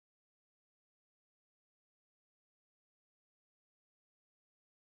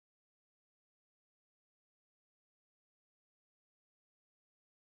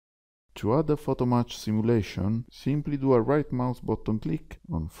To add a photomatch simulation, simply do a right mouse button click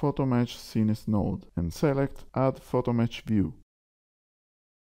on Photomatch Scenes node and select Add Photomatch View.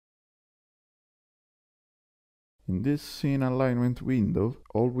 In this scene alignment window,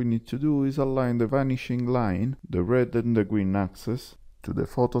 all we need to do is align the vanishing line, the red and the green axes, to the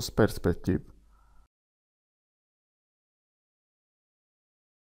photo's perspective.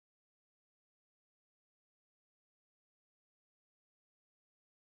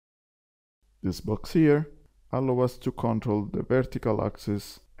 This box here allows us to control the vertical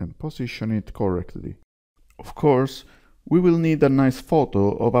axis and position it correctly. Of course, we will need a nice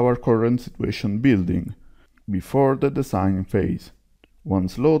photo of our current situation building before the design phase.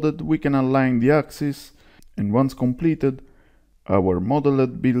 Once loaded, we can align the axis, and once completed, our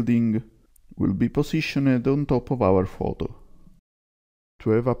modeled building will be positioned on top of our photo. To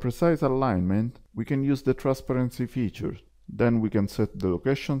have a precise alignment, we can use the transparency feature. Then we can set the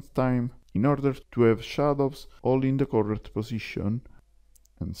location time in order to have shadows all in the correct position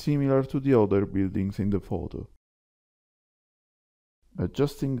and similar to the other buildings in the photo.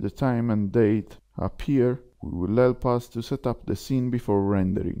 Adjusting the time and date up here will help us to set up the scene before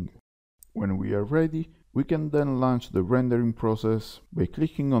rendering. When we are ready, we can then launch the rendering process by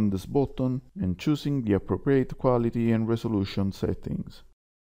clicking on this button and choosing the appropriate quality and resolution settings.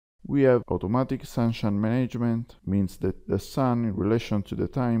 We have automatic sunshine management, means that the sun in relation to the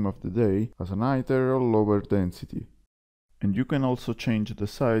time of the day has an higher or lower density. And you can also change the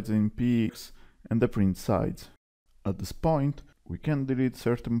size in px and the print size. At this point, we can delete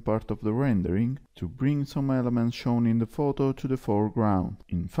certain part of the rendering to bring some elements shown in the photo to the foreground.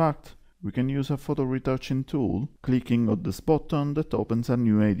 In fact, we can use a photo retouching tool, clicking on this button that opens a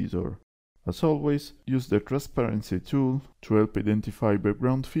new editor. As always, use the transparency tool to help identify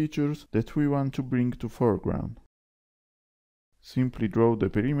background features that we want to bring to foreground. Simply draw the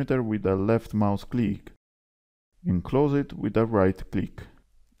perimeter with a left mouse click and close it with a right click.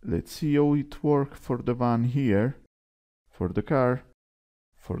 Let's see how it works for the van here, for the car,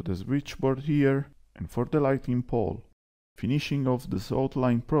 for the switchboard here, and for the lighting pole. Finishing off this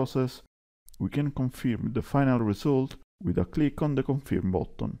outline process, we can confirm the final result with a click on the confirm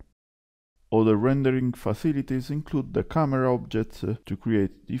button. Other rendering facilities include the camera objects to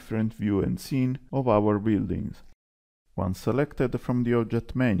create different view and scene of our buildings. Once selected from the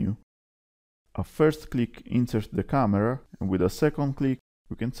object menu, a first click inserts the camera, and with a second click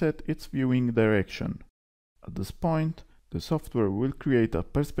we can set its viewing direction. At this point, the software will create a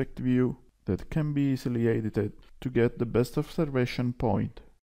perspective view that can be easily edited to get the best observation point.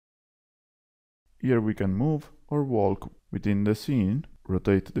 Here we can move or walk within the scene,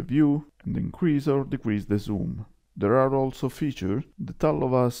 rotate the view, and increase or decrease the zoom. There are also features that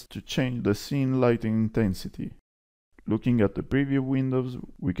allow us to change the scene lighting intensity. Looking at the preview windows,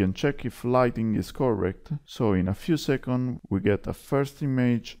 we can check if lighting is correct, so in a few seconds we get a first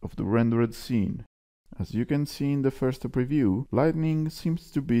image of the rendered scene. As you can see in the first preview, lighting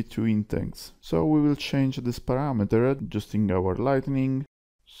seems to be too intense, so we will change this parameter, adjusting our lighting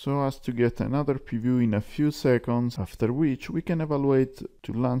so as to get another preview in a few seconds, after which we can evaluate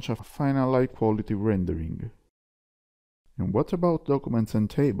to launch a final high quality rendering. And what about documents and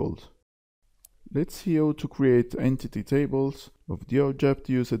tables? Let's see how to create entity tables of the object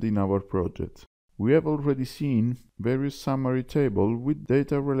used in our project. We have already seen various summary tables with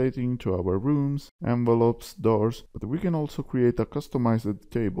data relating to our rooms, envelopes, doors, but we can also create a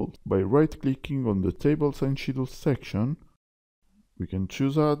customized table. By right-clicking on the Tables and Schedules section, we can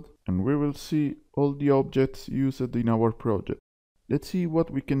choose Add, and we will see all the objects used in our project. Let's see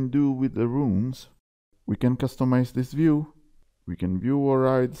what we can do with the rooms. We can customize this view. We can view or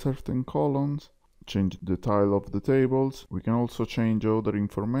hide certain columns, change the tile of the tables. We can also change other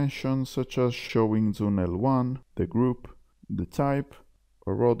information such as showing zone L1, the group, the type,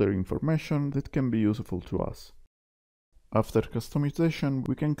 or other information that can be useful to us. After customization,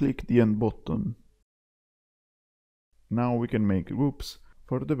 we can click the End button. Now we can make groups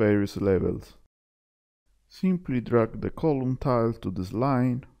for the various levels. Simply drag the column tile to this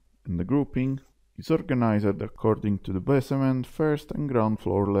line, and the grouping is organized according to the basement, first and ground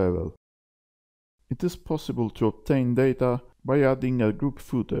floor level. It is possible to obtain data by adding a group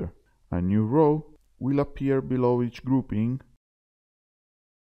footer. A new row will appear below each grouping,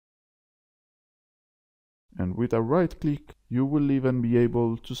 and with a right click you will even be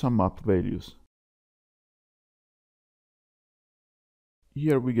able to sum up values.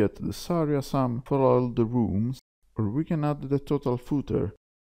 Here we get this area sum for all the rooms, or we can add the total footer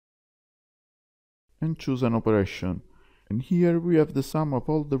and choose an operation. And here we have the sum of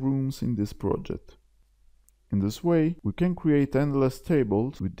all the rooms in this project. In this way, we can create endless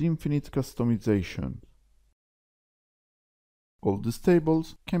tables with infinite customization. All these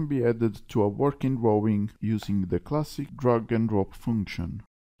tables can be added to a working drawing using the classic drag and drop function.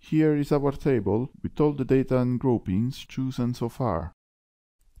 Here is our table with all the data and groupings chosen so far.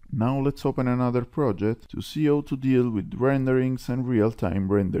 Now let's open another project to see how to deal with renderings and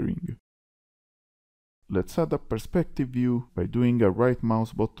real-time rendering. Let's add a perspective view by doing a right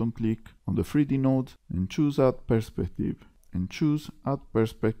mouse button click on the 3D node and choose Add Perspective, and choose Add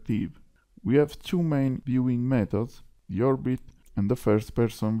Perspective. We have two main viewing methods, the orbit and the first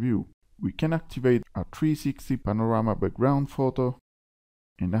person view. We can activate a 360 panorama background photo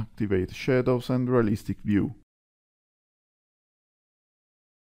and activate shadows and realistic view.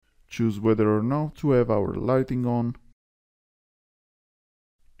 Choose whether or not to have our lighting on,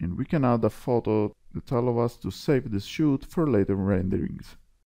 and we can add a photo that allows us to save this shoot for later renderings.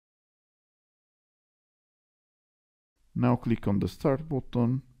 Now click on the Start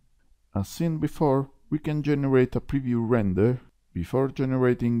button. As seen before, we can generate a preview render before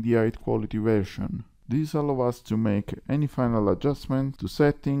generating the high quality version. This allows us to make any final adjustment to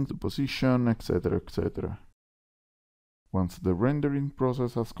settings, to position, etc. etc. Once the rendering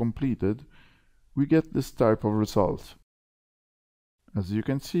process has completed, we get this type of result. As you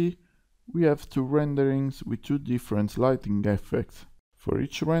can see, we have two renderings with two different lighting effects. For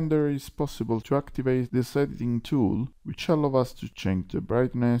each render it is possible to activate this editing tool, which allows us to change the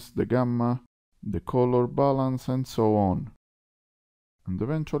brightness, the gamma, the color balance and so on, and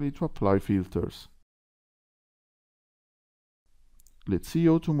eventually to apply filters. Let's see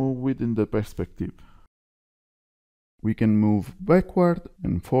how to move within the perspective. We can move backward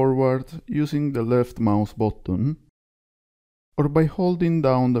and forward using the left mouse button, or by holding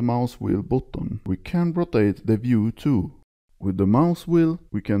down the mouse wheel button. We can rotate the view too. With the mouse wheel,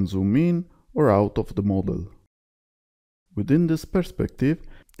 we can zoom in or out of the model. Within this perspective,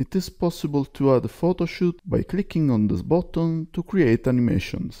 it is possible to add a photo shoot by clicking on this button to create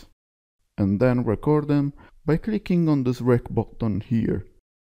animations, and then record them by clicking on this rec button here.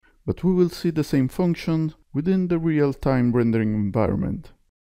 But we will see the same function within the real-time rendering environment.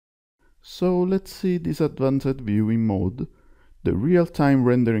 So let's see this advanced viewing mode, the real-time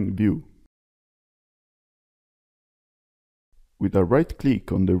rendering view. With a right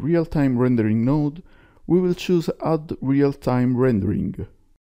click on the real-time rendering node, we will choose Add Real-Time Rendering.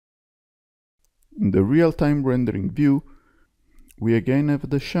 In the real-time rendering view, we again have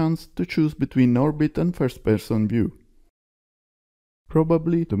the chance to choose between orbit and first-person view.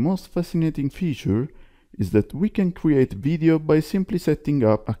 Probably the most fascinating feature is that we can create video by simply setting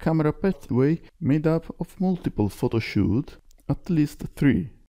up a camera pathway made up of multiple photo shoots, at least 3.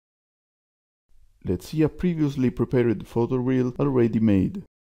 Let's see a previously prepared photo reel already made.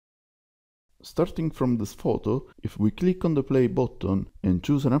 Starting from this photo, if we click on the play button and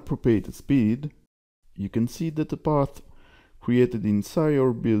choose an appropriate speed, you can see that the path created inside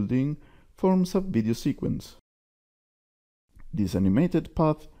our building forms a video sequence. This animated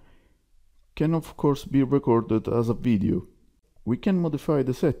path can of course be recorded as a video. We can modify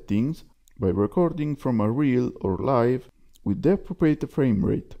the settings by recording from a reel or live with the appropriate frame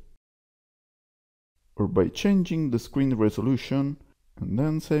rate, or by changing the screen resolution and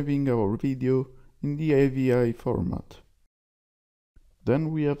then saving our video in the AVI format.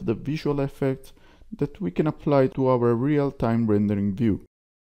 Then we have the visual effects that we can apply to our real-time rendering view.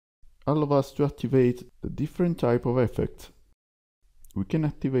 Allow us to activate the different type of effects. We can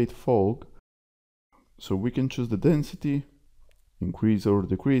activate fog, so we can choose the density, increase or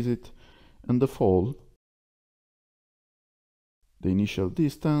decrease it, and the fall, the initial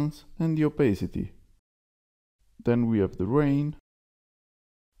distance, and the opacity. Then we have the rain,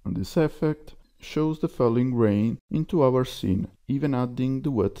 and this effect shows the falling rain into our scene, even adding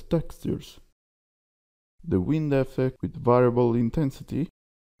the wet textures. The wind effect with variable intensity,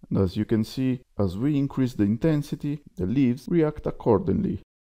 and as you can see, as we increase the intensity, the leaves react accordingly.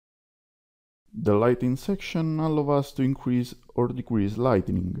 The lighting section allows us to increase or decrease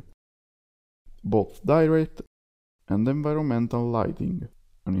lighting, both direct and environmental lighting.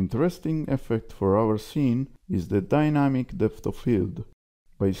 An interesting effect for our scene is the dynamic depth of field.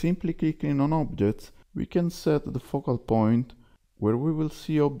 By simply clicking on objects, we can set the focal point where we will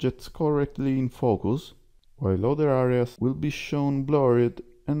see objects correctly in focus, while other areas will be shown blurred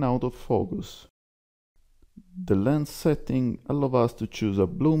and out of focus. The lens setting allows us to choose a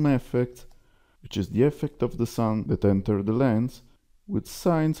bloom effect, which is the effect of the sun that enters the lens, with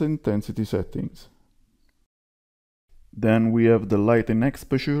signs and intensity settings. Then we have the light and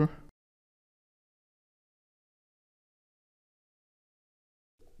exposure.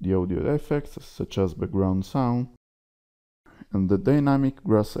 the audio effects such as background sound, and the dynamic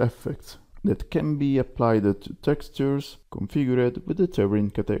grass effects that can be applied to textures configured with the terrain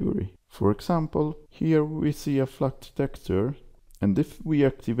category. For example, here we see a flat texture, and if we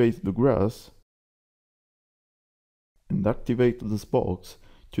activate the grass and activate this box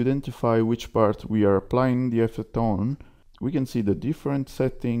to identify which part we are applying the effect on, we can see the different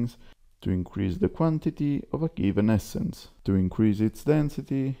settings to increase the quantity of a given essence, to increase its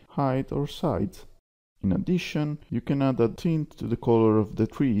density, height or size. In addition, you can add a tint to the color of the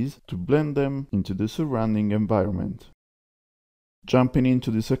trees to blend them into the surrounding environment. Jumping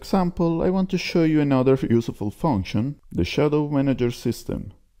into this example, I want to show you another useful function, the Shadow Manager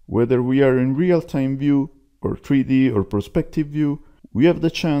system. Whether we are in real-time view or 3D or perspective view, we have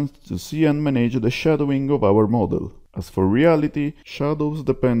the chance to see and manage the shadowing of our model. As for reality, shadows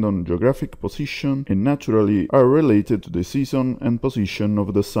depend on geographic position and naturally are related to the season and position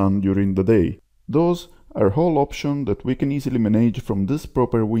of the sun during the day. Those are all options that we can easily manage from this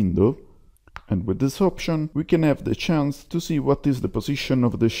proper window, and with this option we can have the chance to see what is the position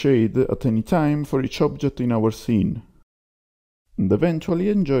of the shade at any time for each object in our scene, and eventually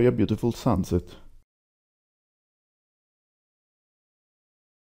enjoy a beautiful sunset.